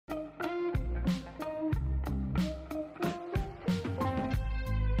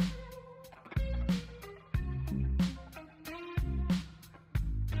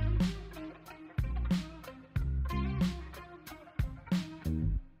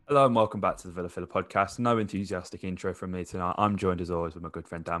Hello and welcome back to the Villa Filler podcast. No enthusiastic intro from me tonight. I'm joined as always with my good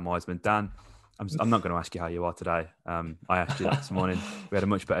friend Dan Wiseman. Dan, I'm not going to ask you how you are today. I asked you that this morning. We had a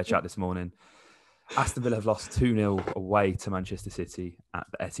much better chat this morning. Aston Villa have lost 2-0 away to Manchester City at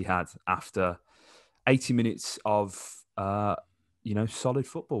the Etihad after 80 minutes of solid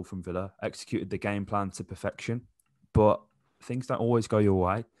football from Villa. Executed the game plan to perfection, but things don't always go your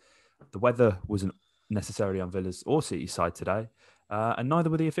way. The weather wasn't necessarily on Villa's or City's side today. And neither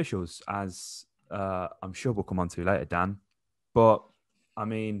were the officials, as I'm sure we'll come on to later, Dan. But I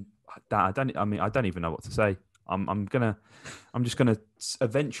mean, Dan, I don't even know what to say. I'm just gonna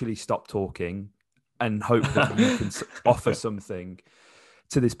eventually stop talking and hope that you can offer something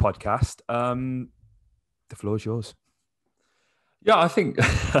to this podcast. The floor is yours. Yeah, I think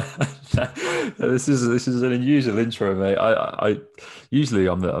this is an unusual intro, mate. I usually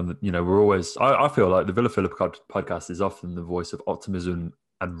I'm the we're always I feel like the Villa Philip podcast is often the voice of optimism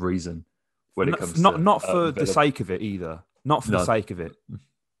and reason when it comes to not for the Villa. sake of it either. Not for the No, sake of it.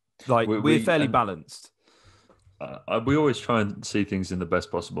 Like we're fairly balanced. We always try and see things in the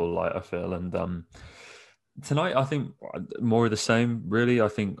best possible light, I feel, and tonight, I think more of the same, really. I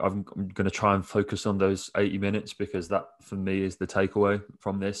think I'm going to try and focus on those 80 minutes because that, for me, is the takeaway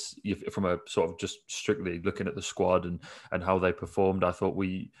from this. From a sort of just strictly looking at the squad and how they performed, I thought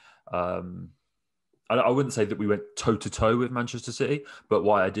I wouldn't say that we went toe-to-toe with Manchester City, but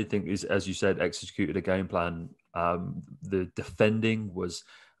what I did think is, as you said, executed a game plan. The defending was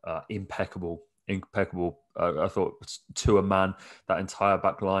impeccable. I thought to a man, that entire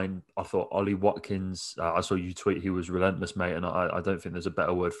back line. I thought Ollie Watkins, I saw you tweet, he was relentless, mate, and I don't think there's a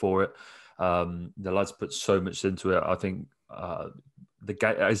better word for it. The lads put so much into it. I think as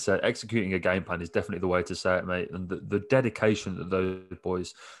I said, executing a game plan is definitely the way to say it, mate. And the dedication that those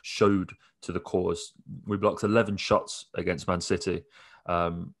boys showed to the cause. We blocked 11 shots against Man City.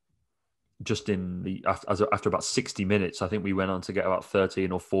 Just after about 60 minutes, I think we went on to get about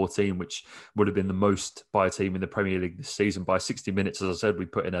 13 or 14, which would have been the most by a team in the Premier League this season. By 60 minutes, as I said, we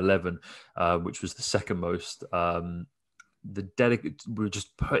put in 11, which was the second most. We were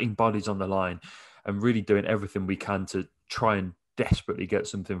just putting bodies on the line and really doing everything we can to try and desperately get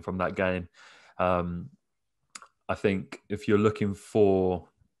something from that game. I think if you're looking for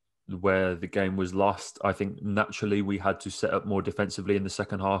where the game was lost, I think naturally we had to set up more defensively in the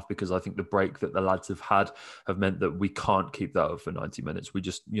second half because I think the break that the lads have meant that we can't keep that up for 90 minutes. We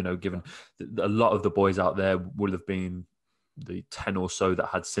just, given a lot of the boys out there would have been the 10 or so that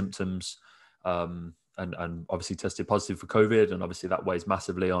had symptoms and obviously tested positive for COVID. And obviously that weighs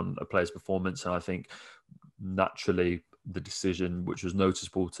massively on a player's performance. And I think naturally the decision, which was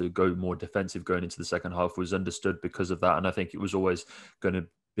noticeable to go more defensive going into the second half, was understood because of that. And I think it was always going to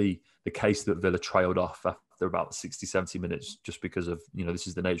be the case that Villa trailed off after about 60, 70 minutes just because of, this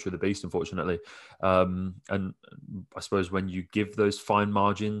is the nature of the beast, unfortunately. And I suppose when you give those fine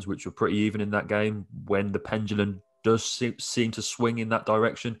margins, which were pretty even in that game, when the pendulum does seem to swing in that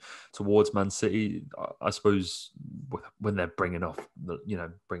direction towards Man City, I suppose when they're bringing on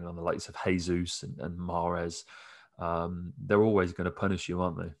the likes of Jesus and Mahrez, they're always going to punish you,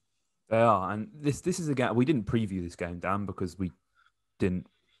 aren't they? They are. And this is a game, we didn't preview this game, Dan, because we didn't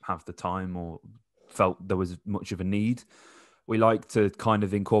have the time or felt there was much of a need. We like to kind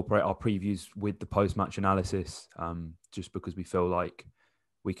of incorporate our previews with the post-match analysis, just because we feel like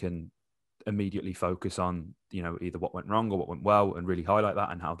we can immediately focus on, either what went wrong or what went well and really highlight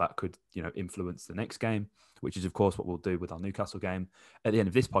that and how that could, influence the next game, which is, of course, what we'll do with our Newcastle game at the end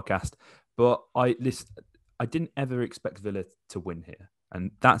of this podcast. But I didn't ever expect Villa to win here.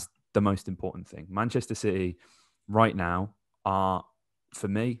 And that's the most important thing. Manchester City right now are, for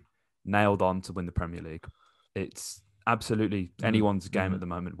me, nailed on to win the Premier League. It's absolutely anyone's game at the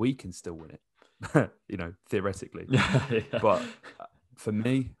moment. We can still win it, theoretically. Yeah. But for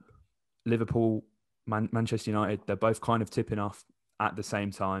me, Liverpool, Manchester United, they're both kind of tipping off at the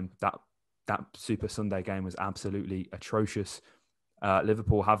same time. That Super Sunday game was absolutely atrocious.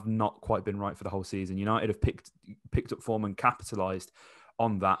 Liverpool have not quite been right for the whole season. United have picked up form and capitalised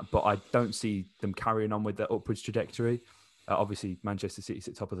on that, but I don't see them carrying on with their upwards trajectory. Obviously, Manchester City's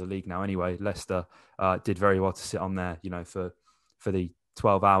at top of the league now anyway. Leicester did very well to sit on there, for the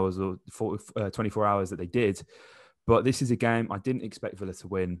 12 hours or 24 hours that they did. But this is a game I didn't expect Villa to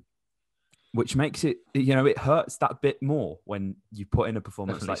win, which makes it, it hurts that bit more when you put in a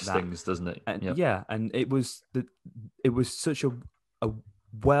performance Definitely like stings, doesn't it? And Yep. yeah, and it was such a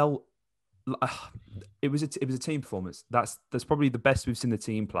team performance. That's probably the best we've seen the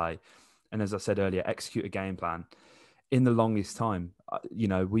team play. And as I said earlier, execute a game plan in the longest time.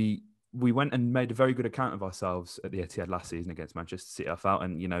 We we went and made a very good account of ourselves at the Etihad last season against Manchester City. I felt,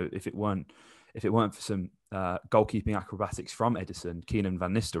 and if it weren't for some goalkeeping acrobatics from Edison, Keenan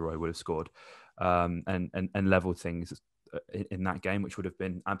Van Nistelrooy would have scored and leveled things in that game, which would have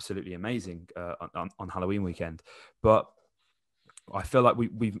been absolutely amazing on Halloween weekend. But I feel like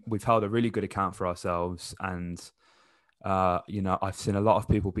we've held a really good account for ourselves, and I've seen a lot of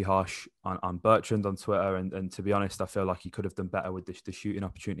people be harsh on Bertrand on Twitter, and to be honest, I feel like he could have done better with the shooting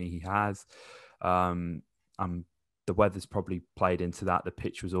opportunity he has. The weather's probably played into that. The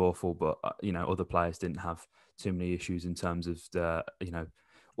pitch was awful, but other players didn't have too many issues in terms of the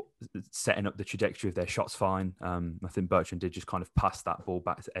setting up the trajectory of their shots fine. I think Bertrand did just kind of pass that ball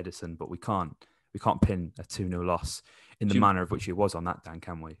back to Edison, but we can't pin a 2-0 loss in the manner of which it was on that, Dan,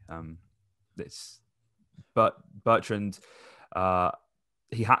 can we? But Bertrand,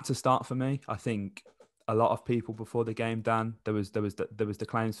 he had to start for me. I think a lot of people before the game, Dan, there was the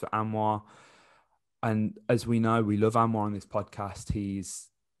claims for Anwar, and as we know, we love Anwar on this podcast. He's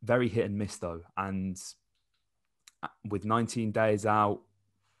very hit and miss though, and with 19 days out,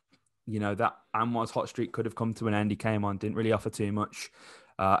 that Anwar's hot streak could have come to an end. He came on, didn't really offer too much.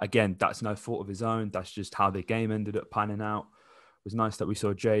 Again, that's no fault of his own. That's just how the game ended up panning out. It was nice that we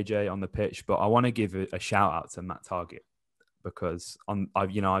saw JJ on the pitch, but I want to give a shout out to Matt Targett, because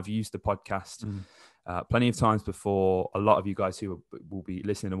I've used the podcast plenty of times before. A lot of you guys who will be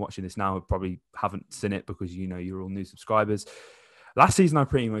listening and watching this now probably haven't seen it because you're all new subscribers. Last season, I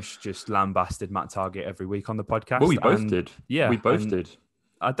pretty much just lambasted Matt Targett every week on the podcast. Well, we both did. Yeah, we both did.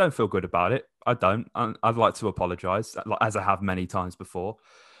 I don't feel good about it. I don't. I'd like to apologise, as I have many times before.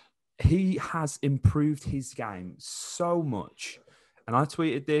 He has improved his game so much. And I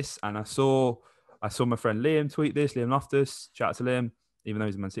tweeted this, and I saw my friend Liam tweet this, Liam Loftus. Shout out to Liam, even though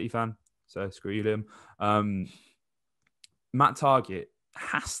he's a Man City fan. So screw you, Liam. Matt Targett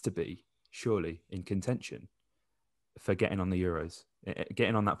has to be, surely, in contention for getting on the Euros,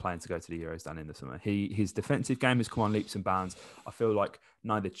 getting on that plane to go to the Euros down in the summer. His defensive game has come on leaps and bounds. I feel like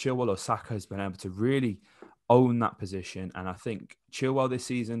neither Chilwell or Saka has been able to really own that position. And I think Chilwell this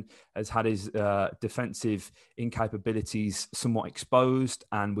season has had his defensive incapabilities somewhat exposed.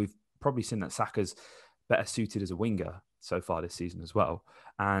 And we've probably seen that Saka's better suited as a winger so far this season as well.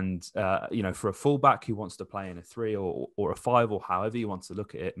 And, for a fullback who wants to play in a 3 or a 5 or however you want to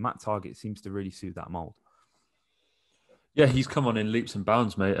look at it, Matt Targett seems to really suit that mould. Yeah, he's come on in leaps and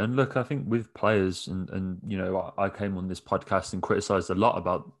bounds, mate. And look, I think with players, and I came on this podcast and criticised a lot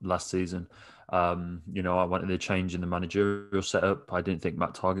about last season. I wanted a change in the managerial setup. I didn't think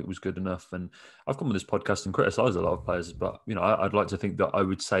Matt Targett was good enough. And I've come on this podcast and criticised a lot of players. But, I'd like to think that I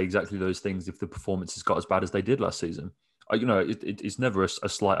would say exactly those things if the performances got as bad as they did last season. It's never a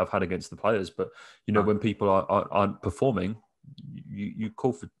slight I've had against the players. But, when people aren't performing, you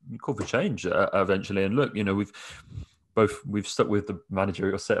call for change eventually. And look, we've stuck with the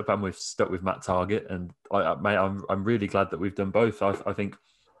managerial setup and we've stuck with Matt Targett, and I'm really glad that we've done both. I think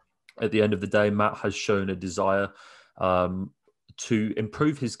at the end of the day, Matt has shown a desire to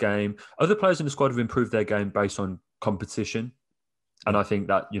improve his game. Other players in the squad have improved their game based on competition, and I think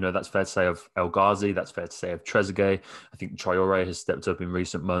that that's fair to say of El Ghazi, that's fair to say of Trezeguet. I think Traore has stepped up in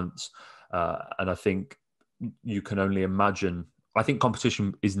recent months, and I think you can only imagine. I think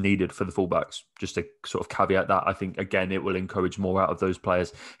competition is needed for the fullbacks. Just to sort of caveat that, I think, again, it will encourage more out of those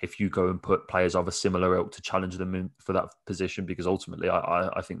players if you go and put players of a similar ilk to challenge them in for that position, because ultimately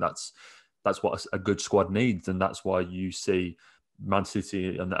I think that's what a good squad needs. And that's why you see Man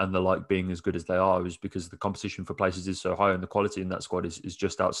City and the like being as good as they are, is because the competition for places is so high and the quality in that squad is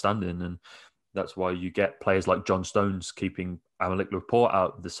just outstanding. And that's why you get players like John Stones keeping Aymeric Laporte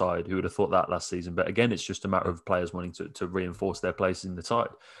out of the side. Who would have thought that last season? But again, it's just a matter of players wanting to reinforce their place in the side.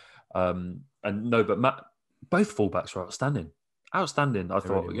 But both fullbacks are outstanding. Outstanding. I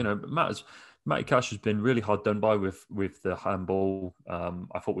thought, really Matty Cash has been really hard done by with the handball.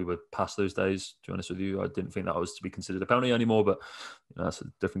 I thought we were past those days, to be honest with you. I didn't think that was to be considered a penalty anymore, but that's a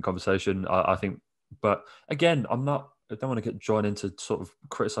different conversation. I think. But again, I don't want to get drawn into sort of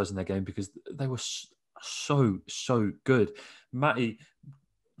criticising their game because they were so good. Matty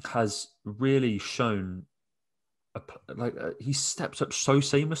has really shown he stepped up so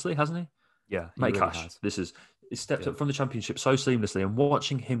seamlessly, hasn't he? Yeah, Matty Cash. He stepped up from the Championship so seamlessly, and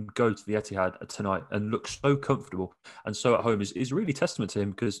watching him go to the Etihad tonight and look so comfortable and so at home is really testament to him,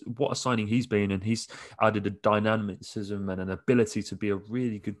 because what a signing he's been, and he's added a dynamicism and an ability to be a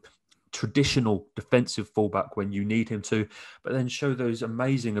really good traditional defensive fullback when you need him to, but then show those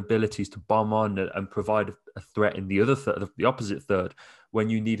amazing abilities to bomb on and provide a threat in the other third, the opposite third, when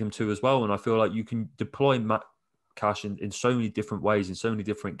you need him to as well. And I feel like you can deploy Matt Cash in so many different ways, in so many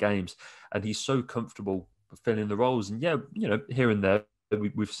different games, and he's so comfortable filling the roles. And yeah, here and there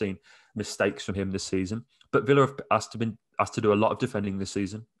we've seen mistakes from him this season, but Villa have asked to do a lot of defending this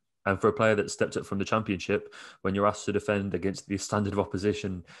season. And for a player that stepped up from the Championship, when you're asked to defend against the standard of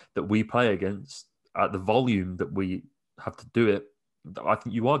opposition that we play against at the volume that we have to do it, I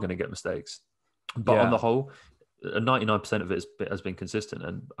think you are going to get mistakes. But on the whole, 99% of it has been consistent,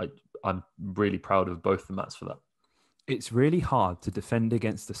 and I'm really proud of both the Mats for that. It's really hard to defend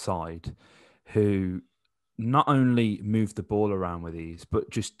against the side who not only move the ball around with ease, but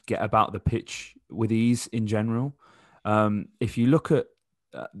just get about the pitch with ease in general. If you look at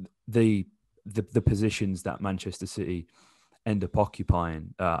the positions that Manchester City end up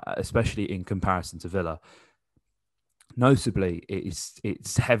occupying, especially in comparison to Villa, notably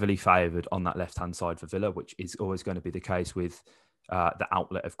it's heavily favoured on that left-hand side for Villa, which is always going to be the case with the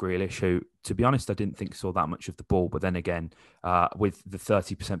outlet of Grealish, who, to be honest, I didn't think saw that much of the ball. But then again, with the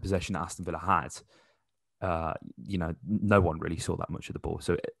 30% possession that Aston Villa had, no one really saw that much of the ball.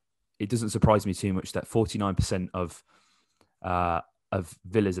 So it doesn't surprise me too much that 49% of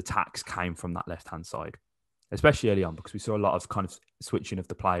Villa's attacks came from that left-hand side, especially early on, because we saw a lot of kind of switching of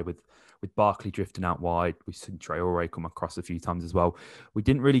the play with Barkley drifting out wide. We've seen Traore come across a few times as well. We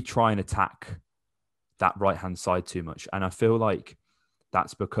didn't really try and attack that right-hand side too much. And I feel like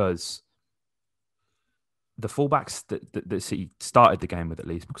that's because the fullbacks that City started the game with, at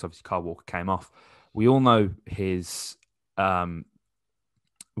least, because obviously Kyle Walker came off, we all know his...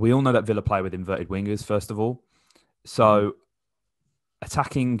 we all know that Villa play with inverted wingers, first of all. So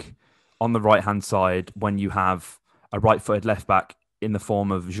attacking on the right-hand side when you have a right-footed left-back in the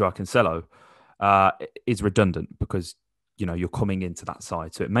form of João Cancelo is redundant, because you're coming into that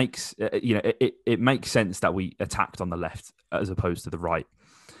side. So it makes it makes sense that we attacked on the left as opposed to the right.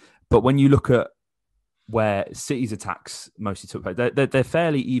 But when you look at where City's attacks mostly took place, they're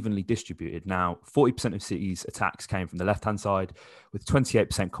fairly evenly distributed. Now, 40% of City's attacks came from the left-hand side, with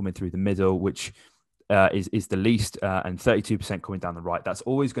 28% coming through the middle, which is the least, and 32% coming down the right. That's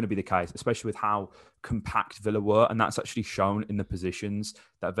always going to be the case, especially with how compact Villa were, and that's actually shown in the positions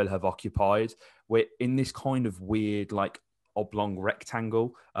that Villa have occupied. We're in this kind of weird, like, oblong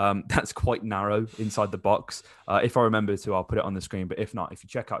rectangle that's quite narrow inside the box. If I remember to, I'll put it on the screen, but if not, if you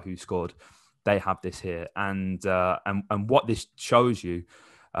check out who scored, they have this here. And what this shows you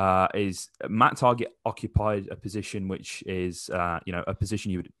is Matt Targett occupied a position which is a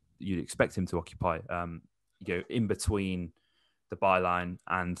position you'd expect him to occupy, in between the byline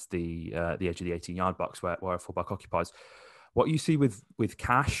and the edge of the 18-yard box where a fullback occupies. What you see with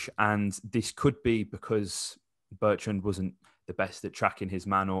Cash, and this could be because Bertrand wasn't the best at tracking his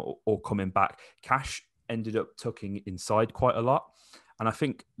man or coming back, Cash ended up tucking inside quite a lot. And I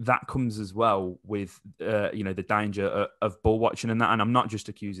think that comes as well with, the danger of ball watching and that. And I'm not just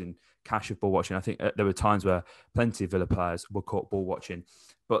accusing Cash of ball watching. I think there were times where plenty of Villa players were caught ball watching.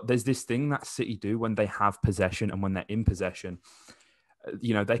 But there's this thing that City do when they have possession and when they're in possession.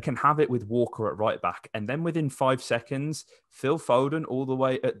 They can have it with Walker at right back. And then within 5 seconds, Phil Foden, all the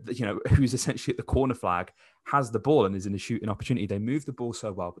way at, who's essentially at the corner flag, has the ball and is in a shooting opportunity. They move the ball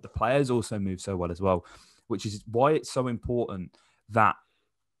so well, but the players also move so well as well, which is why it's so important that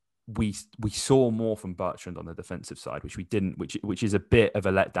we saw more from Bertrand on the defensive side, which we didn't, which is a bit of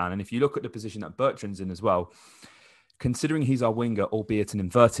a letdown. And if you look at the position that Bertrand's in as well, considering he's our winger, albeit an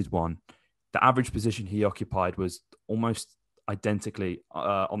inverted one, the average position he occupied was almost identically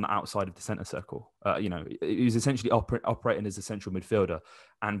on the outside of the centre circle. He was essentially operating as a central midfielder.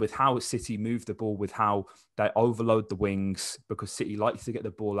 And with how City moved the ball, with how they overload the wings, because City likes to get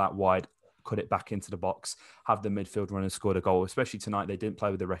the ball out wide, cut it back into the box, have the midfield runners scored a goal. Especially tonight, they didn't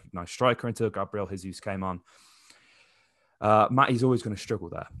play with a recognised striker until Gabriel Jesus came on. Matty's always going to struggle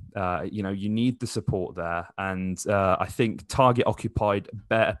there. You need the support there. And I think Targett occupied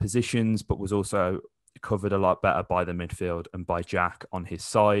better positions, but was also covered a lot better by the midfield and by Jack on his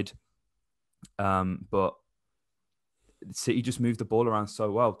side. But City just moved the ball around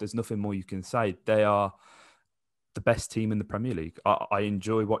so well. There's nothing more you can say. They are the best team in the Premier League. I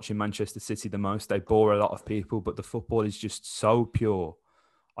enjoy watching Manchester City the most. They bore a lot of people, but the football is just so pure.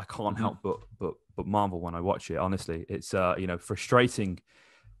 I can't help but marvel when I watch it. Honestly, it's frustrating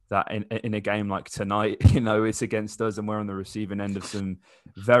that in a game like tonight, it's against us and we're on the receiving end of some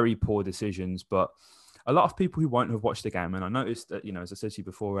very poor decisions. But a lot of people who won't have watched the game, and I noticed that, as I said to you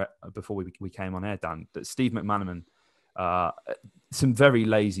before we came on air, Dan, that Steve McManaman, some very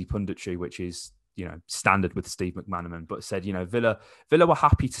lazy punditry, which is standard with Steve McManaman, but said, Villa were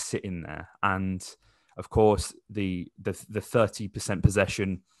happy to sit in there. And of course, the 30%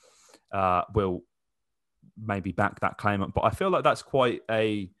 possession will maybe back that claim up. But I feel like that's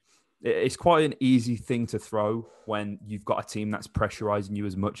it's quite an easy thing to throw when you've got a team that's pressurising you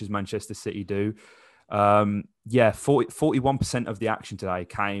as much as Manchester City do. 41% of the action today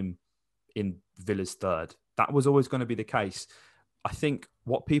came in Villa's third. That was always going to be the case. I think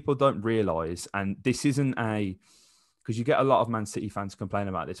what people don't realise, and this isn't because you get a lot of Man City fans complain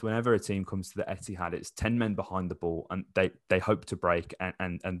about this. Whenever a team comes to the Etihad, it's 10 men behind the ball and they hope to break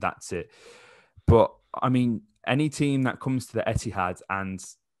and that's it. But I mean, any team that comes to the Etihad and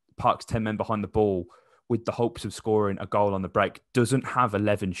parks 10 men behind the ball with the hopes of scoring a goal on the break doesn't have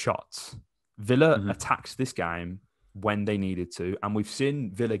 11 shots. Villa attacks this game when they needed to, and we've seen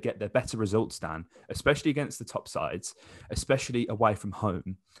Villa get their better results, Dan, especially against the top sides, especially away from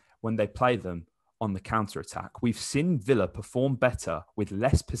home when they play them on the counter-attack. We've seen Villa perform better with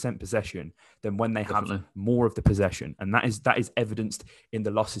less possession than when they have more of the possession. And that is evidenced in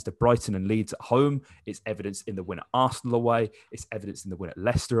the losses to Brighton and Leeds at home. It's evidenced in the win at Arsenal away. It's evidenced in the win at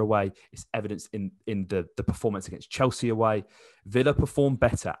Leicester away. It's evidenced in the performance against Chelsea away. Villa perform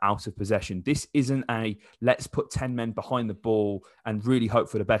better out of possession. This isn't let's put 10 men behind the ball and really hope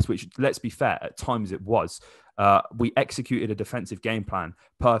for the best, which, let's be fair, at times it was. We executed a defensive game plan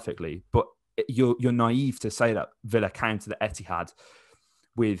perfectly, but you're naive to say that Villa came to the Etihad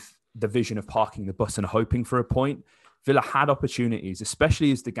with the vision of parking the bus and hoping for a point. Villa had opportunities,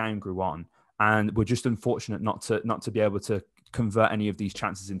 especially as the game grew on, and were just unfortunate not to be able to convert any of these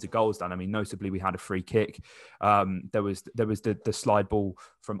chances into goals. Dan, I mean, notably we had a free kick. There was the slide ball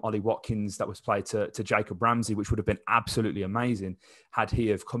from Ollie Watkins that was played to Jacob Ramsey, which would have been absolutely amazing had he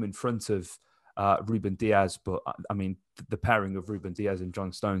have come in front of Ruben Diaz. But I mean, the pairing of Ruben Diaz and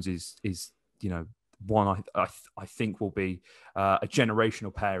John Stones is one I think will be a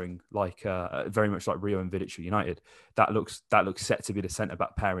generational pairing, like very much like Rio and Vidic United. That looks set to be the centre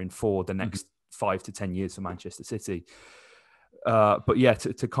back pairing for the next 5 to 10 years for Manchester City. But yeah,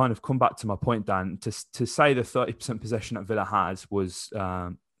 to kind of come back to my point, Dan, to say the 30% possession that Villa has was,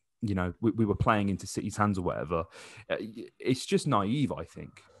 we were playing into City's hands or whatever. It's just naive, I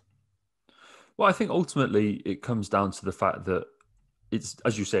think. Well, I think ultimately it comes down to the fact that it's,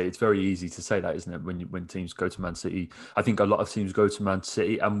 as you say, it's very easy to say that, isn't it? When teams go to Man City, I think a lot of teams go to Man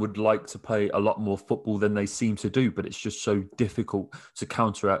City and would like to play a lot more football than they seem to do, but it's just so difficult to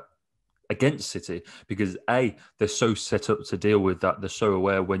counteract against City because they're so set up to deal with that. They're so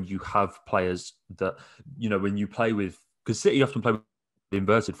aware when you have players that, when you play with, because City often play with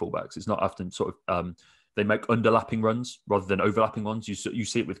inverted fullbacks. It's not often sort of, they make underlapping runs rather than overlapping ones. You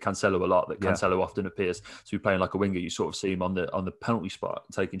see it with Cancelo a lot, that Cancelo often appears to be playing like a winger. You sort of see him on the penalty spot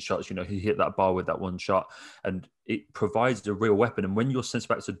taking shots. He hit that bar with that one shot and it provides a real weapon. And when your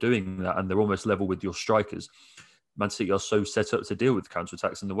centre-backs are doing that and they're almost level with your strikers, Man City are so set up to deal with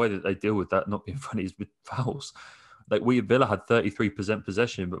counter-attacks, and the way that they deal with that, not being funny, is with fouls. Like Villa had 33%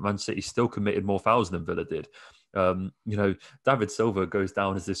 possession, but Man City still committed more fouls than Villa did. David Silva goes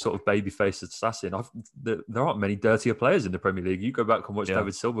down as this sort of baby-faced assassin. There aren't many dirtier players in the Premier League. You go back and watch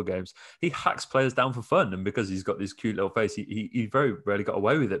David Silva games, he hacks players down for fun, and because he's got this cute little face, he very rarely got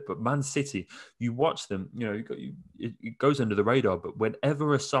away with it. But Man City, you watch them, it goes under the radar, but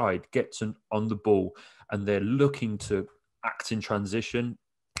whenever a side gets on the ball and they're looking to act in transition,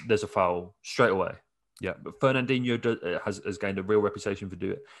 there's a foul straight away. Yeah, but Fernandinho has gained a real reputation for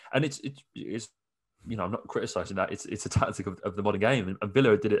doing it, and it's I'm not criticising that. It's a tactic of the modern game, and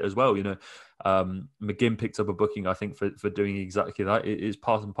Villa did it as well. McGinn picked up a booking, I think, for doing exactly that. It is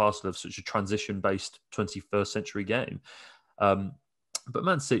part and parcel of such a transition-based 21st century game. But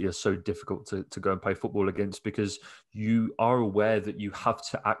Man City are so difficult to go and play football against because you are aware that you have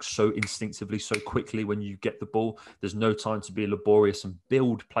to act so instinctively, so quickly when you get the ball. There's no time to be laborious and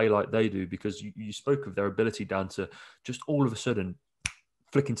build play like they do, because you spoke of their ability down to just all of a sudden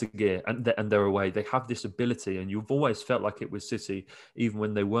flick into gear and they're away. They have this ability, and you've always felt like it was City, even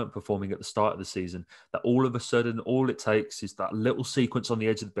when they weren't performing at the start of the season, that all of a sudden, all it takes is that little sequence on the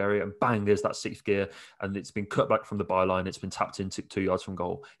edge of the barrier and bang, there's that sixth gear, and it's been cut back from the byline. It's been tapped into 2 yards from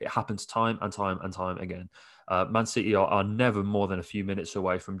goal. It happens time and time and time again. Man City are never more than a few minutes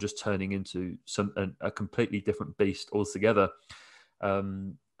away from just turning into a completely different beast altogether.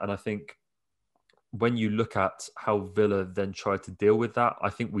 And I think when you look at how Villa then tried to deal with that, I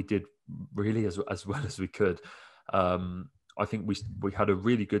think we did really as well as we could. I think we had a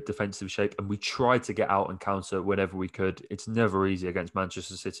really good defensive shape, and we tried to get out and counter whenever we could. It's never easy against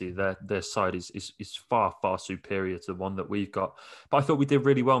Manchester City. Their side is far, far superior to the one that we've got. But I thought we did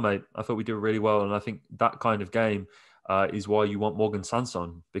really well, mate. I thought we did really well, and I think that kind of game is why you want Morgan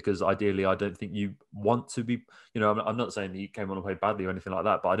Sanson, because ideally I don't think you want to be, I'm not saying he came on and played badly or anything like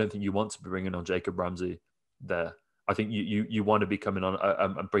that, but I don't think you want to be bringing on Jacob Ramsey there. I think you want to be coming on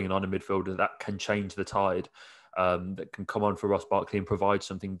and bringing on a midfielder that can change the tide, that can come on for Ross Barkley and provide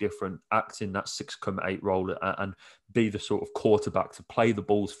something different, act in that 6'8" role, and be the sort of quarterback to play the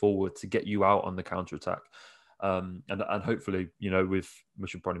balls forward to get you out on the counter attack. And hopefully, we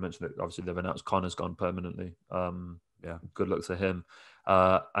should probably mention that obviously they've announced Connor's gone permanently. Yeah, good luck to him.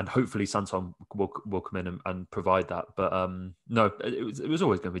 And hopefully Santon will come in and provide that. But no, it was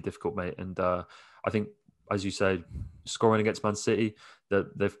always going to be difficult, mate. And I think, as you say, scoring against Man City,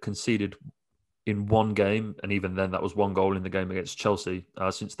 that they've conceded in one game, and even then that was one goal in the game against Chelsea,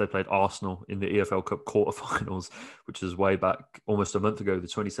 since they played Arsenal in the EFL Cup quarterfinals, which was way back almost a month ago, the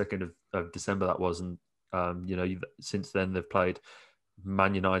 22nd of December that was. And since then they've played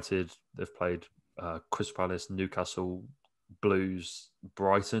Man United, they've played Crystal Palace, Newcastle, Blues,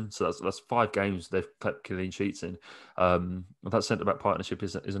 Brighton. So that's 5 games they've kept clean sheets in. That centre-back partnership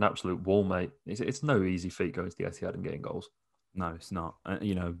is an absolute wall, mate. It's no easy feat going to the Etihad and getting goals. No, it's not.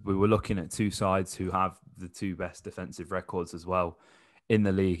 We were looking at two sides who have the 2 best defensive records as well in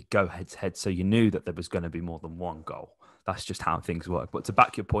the league, go head-to-head. So you knew that there was going to be more than one goal. That's just how things work. But to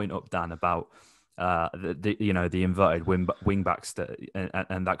back your point up, Dan, about the inverted wing backs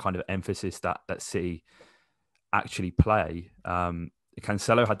and that kind of emphasis that City actually play.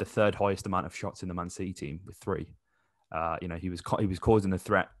 Cancelo had the 3rd highest amount of shots in the Man City team with 3. He was causing a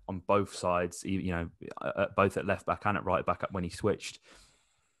threat on both sides. Both at left back and at right back when he switched,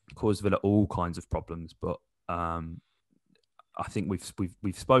 caused Villa all kinds of problems. But I think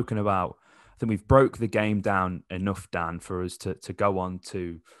we've spoken about. I think we've broke the game down enough, Dan, for us to go on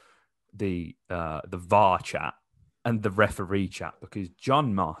to the VAR chat and the referee chat, because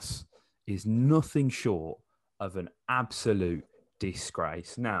John Moss is nothing short of an absolute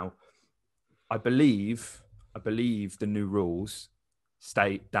disgrace. Now, I believe the new rules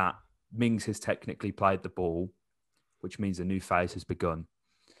state that Mings has technically played the ball, which means a new phase has begun.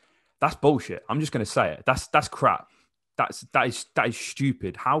 That's bullshit. I'm just going to say it. That's crap. That is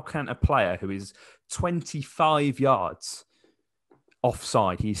stupid. How can a player who is 25 yards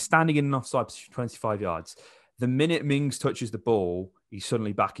offside, he's standing in an offside position 25 yards, the minute Mings touches the ball, he's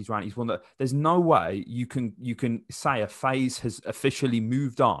suddenly back, he's round, he's won that. There's no way you can say a phase has officially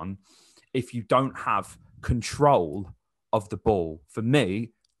moved on if you don't have control of the ball. For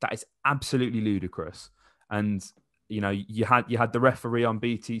me, that is absolutely ludicrous. And you had the referee on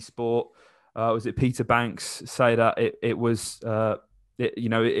BT Sport, was it Peter Banks, say that it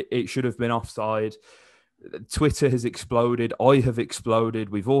should have been offside. Twitter has exploded. I have exploded.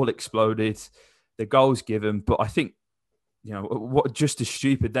 We've all exploded. The goal's given, but I think what just as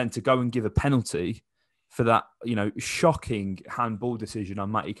stupid then to go and give a penalty for that shocking handball decision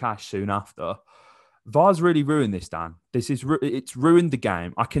on Matty Cash soon after. VAR's really ruined this, Dan. It's ruined the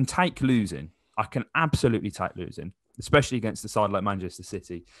game. I can take losing. I can absolutely take losing, especially against a side like Manchester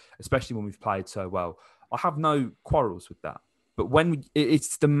City, especially when we've played so well. I have no quarrels with that. But when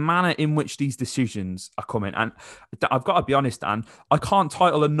it's the manner in which these decisions are coming, and I've got to be honest, Dan, I can't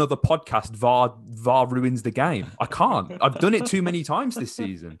title another podcast VAR ruins the game. I can't. I've done it too many times this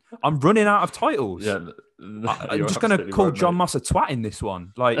season. I'm running out of titles. Yeah, I'm just going to call John Moss a twat in this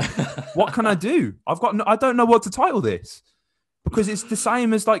one. Like, what can I do? I don't know what to title this, because it's the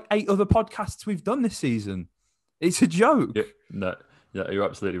same as like 8 other podcasts we've done this season. It's a joke. Yeah, no. Yeah, you're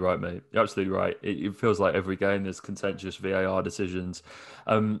absolutely right, mate. You're absolutely right. It feels like every game there's contentious VAR decisions.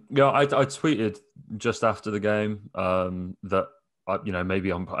 I tweeted just after the game that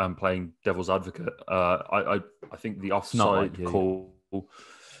maybe I'm playing devil's advocate. I think the offside call.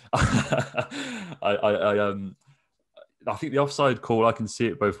 I think the offside call, I can see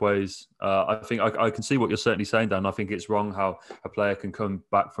it both ways. I think I can see what you're certainly saying, Dan. I think it's wrong how a player can come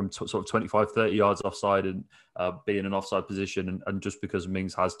back from sort of 25, 30 yards offside and be in an offside position, and just because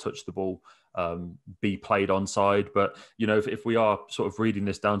Mings has touched the ball, be played onside. But, if we are sort of reading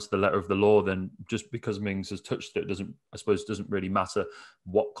this down to the letter of the law, then just because Mings has touched it doesn't really matter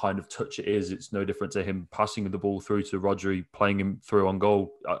what kind of touch it is. It's no different to him passing the ball through to Rodri, playing him through on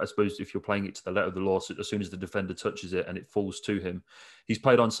goal. I suppose if you're playing it to the letter of the law, so as soon as the defender touches it and it falls to him, he's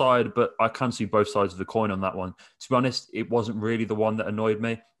played onside. But I can see both sides of the coin on that one. To be honest, it wasn't really the one that annoyed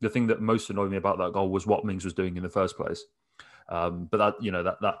me. The thing that most annoyed me about that goal was what Mings was doing in the first place. But that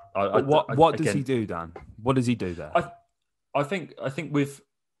what does he do, Dan? What does he do there? I think with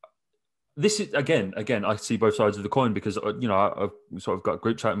this is again I see both sides of the coin, because I've sort of got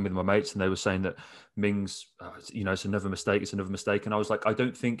group chatting with my mates, and they were saying that Mings, it's another mistake, and I was like, I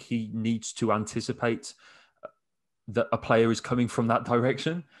don't think he needs to anticipate that a player is coming from that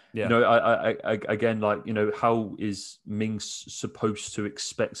direction. Yeah. You know, I again, like, you know, how is Mings supposed to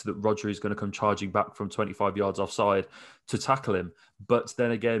expect that Roger is going to come charging back from 25 yards offside to tackle him? But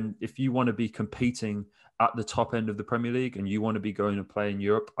then again, if you want to be competing at the top end of the Premier League and you want to be going to play in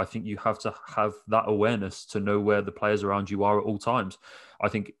Europe, I think you have to have that awareness to know where the players around you are at all times. I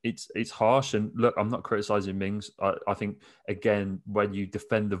think it's harsh. And look, I'm not criticising Mings. I think, again, when you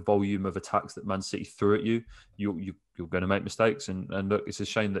defend the volume of attacks that Man City threw at you, you're going to make mistakes. And look, it's a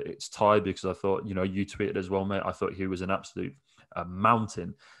shame that it's tied, because I thought, you know, you tweeted as well, mate, I thought he was an absolute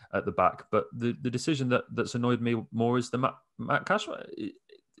mountain at the back. But the decision that's annoyed me more is the Matt Cash.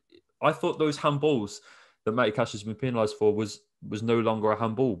 I thought those handballs that Matty Cash has been penalised for was no longer a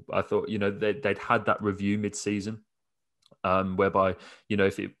handball. I thought, you know, they'd had that review mid-season, whereby, you know,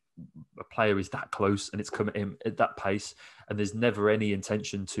 if a player is that close and it's coming at him at that pace, and there's never any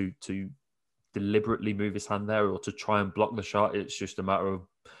intention to deliberately move his hand there or to try and block the shot, it's just a matter of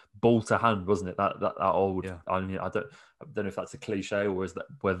ball to hand, wasn't it? That old. Yeah. I mean, I don't know if that's a cliche or is that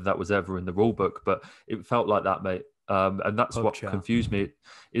whether that was ever in the rule book, but it felt like that, mate. And that's what confused me.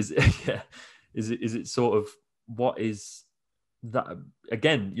 Is yeah. Is it sort of, what is that?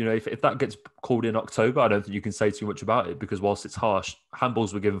 Again, you know, if that gets called in October, I don't think you can say too much about it, because whilst it's harsh,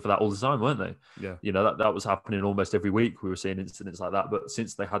 handballs were given for that all the time, weren't they? Yeah. You know, that was happening almost every week. We were seeing incidents like that. But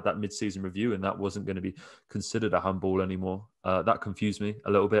since they had that mid-season review and that wasn't going to be considered a handball anymore, that confused me a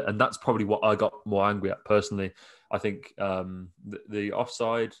little bit. And that's probably what I got more angry at personally. I think the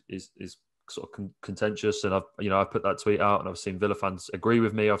offside is sort of contentious, and I've put that tweet out, and I've seen Villa fans agree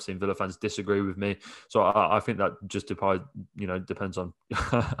with me, I've seen Villa fans disagree with me, so I think that just depends on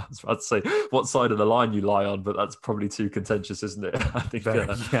I was about to say what side of the line you lie on, but that's probably too contentious, isn't it? I think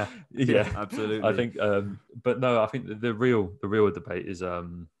yeah, absolutely. I think but no, I think the real debate is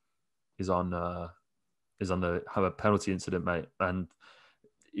on the have a penalty incident, mate, and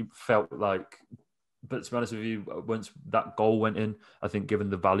it felt like. But to be honest with you, once that goal went in, I think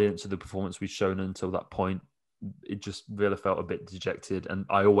given the valiance of the performance we've shown until that point, it just really felt a bit dejected. And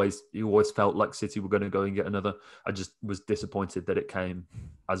you always felt like City were going to go and get another. I just was disappointed that it came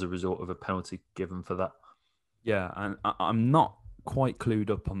as a result of a penalty given for that. Yeah, and I'm not quite clued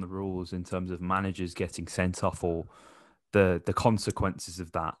up on the rules in terms of managers getting sent off or the consequences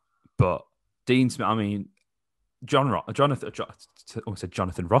of that. But Dean Smith, I mean, Jonathan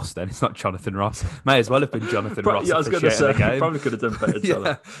Ross. Then it's not Jonathan Ross. May as well have been Jonathan Ross. Yeah, I was going to say probably could have done better.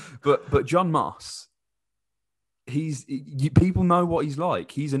 Yeah, but John Moss, people know what he's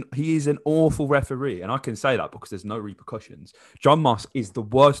like. He is an awful referee, and I can say that because there's no repercussions. John Moss is the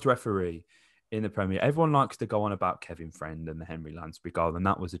worst referee in the Premier. Everyone likes to go on about Kevin Friend and the Henry Lansbury goal, and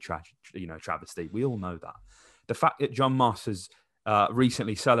that was a travesty. We all know that. The fact that John Moss has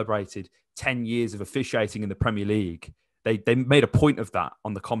recently celebrated 10 years of officiating in the Premier League. They made a point of that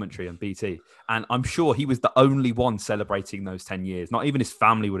on the commentary on BT. And I'm sure he was the only one celebrating those 10 years. Not even his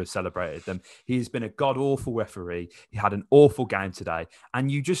family would have celebrated them. He has been a god-awful referee. He had an awful game today.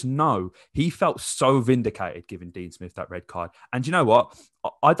 And you just know he felt so vindicated giving Dean Smith that red card. And you know what?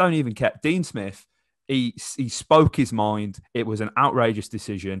 I don't even care. Dean Smith, he spoke his mind. It was an outrageous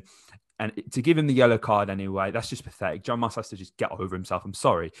decision. And to give him the yellow card anyway, that's just pathetic. John Moss has to just get over himself. I'm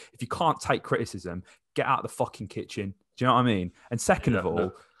sorry. If you can't take criticism, get out of the fucking kitchen. Do you know what I mean? And second of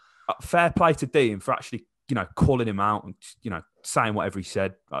all, fair play to Dean for actually, calling him out and, saying whatever he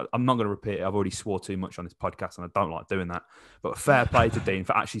said. I'm not going to repeat it. I've already swore too much on this podcast and I don't like doing that. But fair play to Dean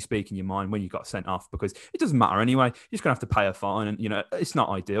for actually speaking your mind when you got sent off, because it doesn't matter anyway. You're just going to have to pay a fine and, it's not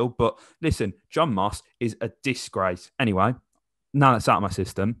ideal. But listen, John Moss is a disgrace. Anyway, now that's out of my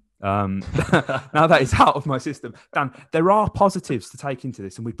system. Now that is out of my system, Dan, there are positives to take into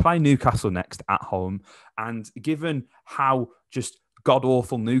this, and we play Newcastle next at home, and given how just god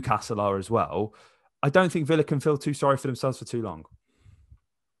awful Newcastle are as well, I don't think Villa can feel too sorry for themselves for too long.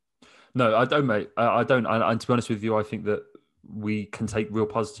 No, I don't, mate. I don't. And to be honest with you, I think that we can take real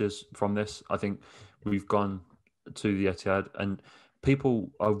positives from this. I think we've gone to the Etihad and people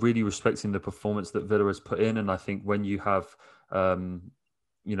are really respecting the performance that Villa has put in, and I think when you have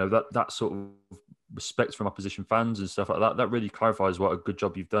that sort of respect from opposition fans and stuff like that, that really clarifies what a good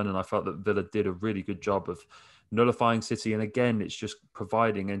job you've done. And I felt that Villa did a really good job of nullifying City. And again, it's just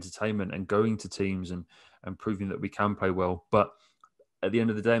providing entertainment and going to teams and proving that we can play well. But at the end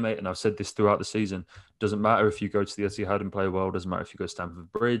of the day, mate, and I've said this throughout the season, doesn't matter if you go to the Etihad and play well, doesn't matter if you go to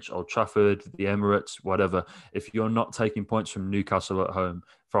Stamford Bridge, Old Trafford, the Emirates, whatever. If you're not taking points from Newcastle at home,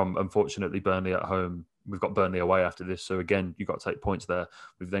 from unfortunately Burnley at home, we've got Burnley away after this. So again, you've got to take points there.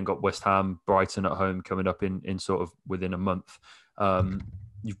 We've then got West Ham, Brighton at home coming up in sort of within a month.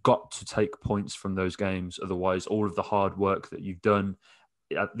 you've got to take points from those games. Otherwise, all of the hard work that you've done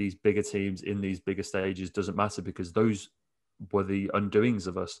at these bigger teams in these bigger stages doesn't matter, because those were the undoings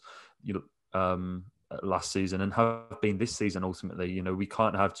of us, last season and have been this season. Ultimately, we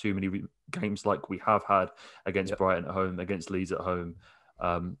can't have too many games like we have had against Brighton at home, against Leeds at home,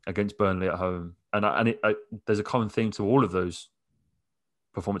 against Burnley at home, and there's a common theme to all of those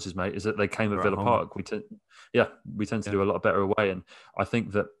performances, mate, is that they came at Villa Park. We tend to do a lot better away, and I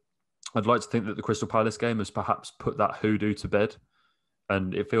think that I'd like to think that the Crystal Palace game has perhaps put that hoodoo to bed.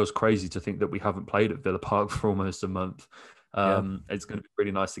 And it feels crazy to think that we haven't played at Villa Park for almost a month. It's going to be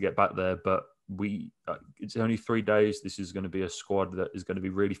really nice to get back there, but it's only 3 days. This is going to be a squad that is going to be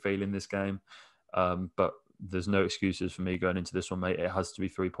really feeling this game. But there's no excuses for me going into this one, mate. It has to be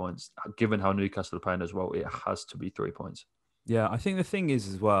 3 points. Given how Newcastle are playing as well, it has to be 3 points. Yeah, I think the thing is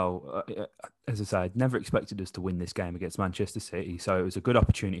as well, as I say, I'd never expected us to win this game against Manchester City. So it was a good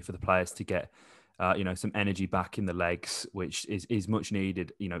opportunity for the players to get some energy back in the legs, which is much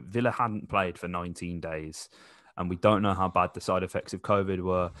needed. Villa hadn't played for 19 days, and we don't know how bad the side effects of COVID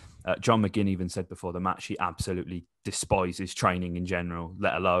were. John McGinn even said before the match he absolutely despises training in general,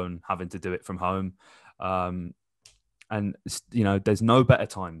 let alone having to do it from home. And there's no better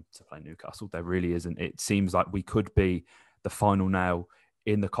time to play Newcastle. There really isn't. It seems like we could be the final nail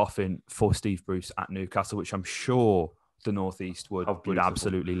in the coffin for Steve Bruce at Newcastle, which I'm sure the Northeast would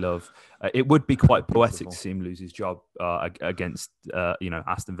absolutely love. It would be quite poetic to see him lose his job against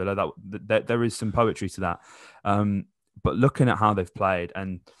Aston Villa. That there is some poetry to that. But looking at how they've played,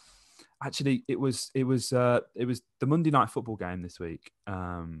 and actually it was the Monday night football game this week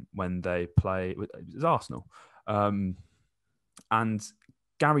when they play. It was Arsenal, and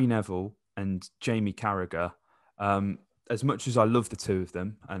Gary Neville and Jamie Carragher. As much as I love the two of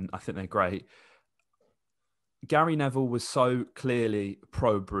them, and I think they're great, Gary Neville was so clearly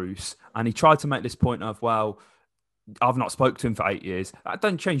pro Bruce, and he tried to make this point of, well, I've not spoke to him for 8 years. That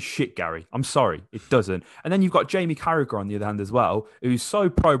doesn't change shit, Gary. I'm sorry, it doesn't. And then you've got Jamie Carragher on the other hand as well, who's so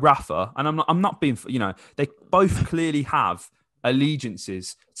pro Rafa, and I'm not being, they both clearly have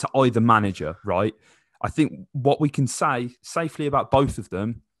allegiances to either manager, right? I think what we can say safely about both of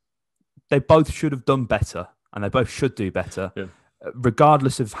them, they both should have done better, and they both should do better. Yeah.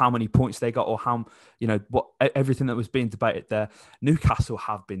 Regardless of how many points they got or how, everything that was being debated there. Newcastle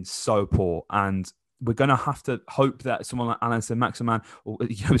have been so poor, and we're going to have to hope that someone like Alan Saint-Maximin, or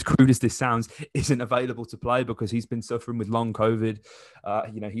as crude as this sounds, isn't available to play because he's been suffering with long COVID.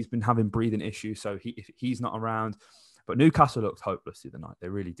 He's been having breathing issues, so if he's not around. But Newcastle looked hopeless the other night. They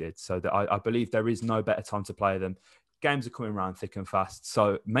really did. So I believe there is no better time to play them. Games are coming around thick and fast.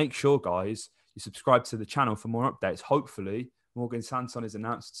 So make sure, guys, you subscribe to the channel for more updates. Hopefully, Morgan Sanson is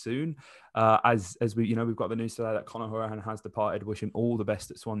announced soon. As we've got the news today that Conor Hourihane has departed. Wish him all the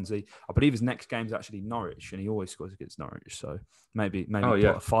best at Swansea. I believe his next game is actually Norwich, and he always scores against Norwich. So maybe put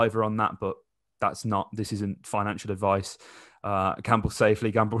a fiver on that, but this isn't financial advice. Gamble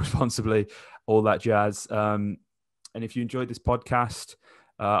safely, gamble responsibly, all that jazz. And if you enjoyed this podcast,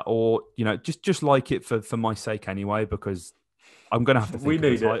 or just like it for my sake anyway, because I'm going to have to think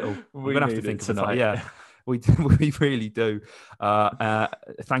of the title. We're going to have to think of tonight. Yeah. We really do.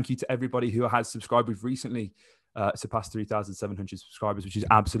 Thank you to everybody who has subscribed. We've recently surpassed 3,700 subscribers, which is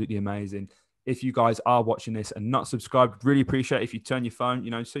absolutely amazing. If you guys are watching this and not subscribed, really appreciate it if you turn your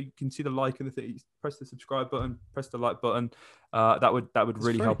phone, so you can see the like and the thing. Press the subscribe button, press the like button. That would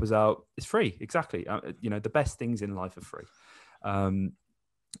really help us out. It's free, exactly. The best things in life are free.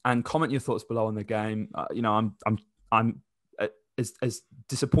 And comment your thoughts below on the game. I'm as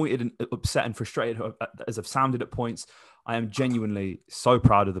disappointed and upset and frustrated as I've sounded at points. I am genuinely so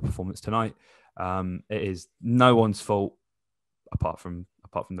proud of the performance tonight. It is no one's fault apart from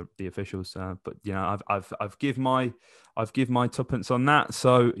the officials. But I've give my tuppence on that.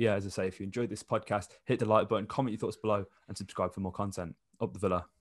 So yeah, as I say, if you enjoyed this podcast, hit the like button, comment your thoughts below, and subscribe for more content. Up the Villa.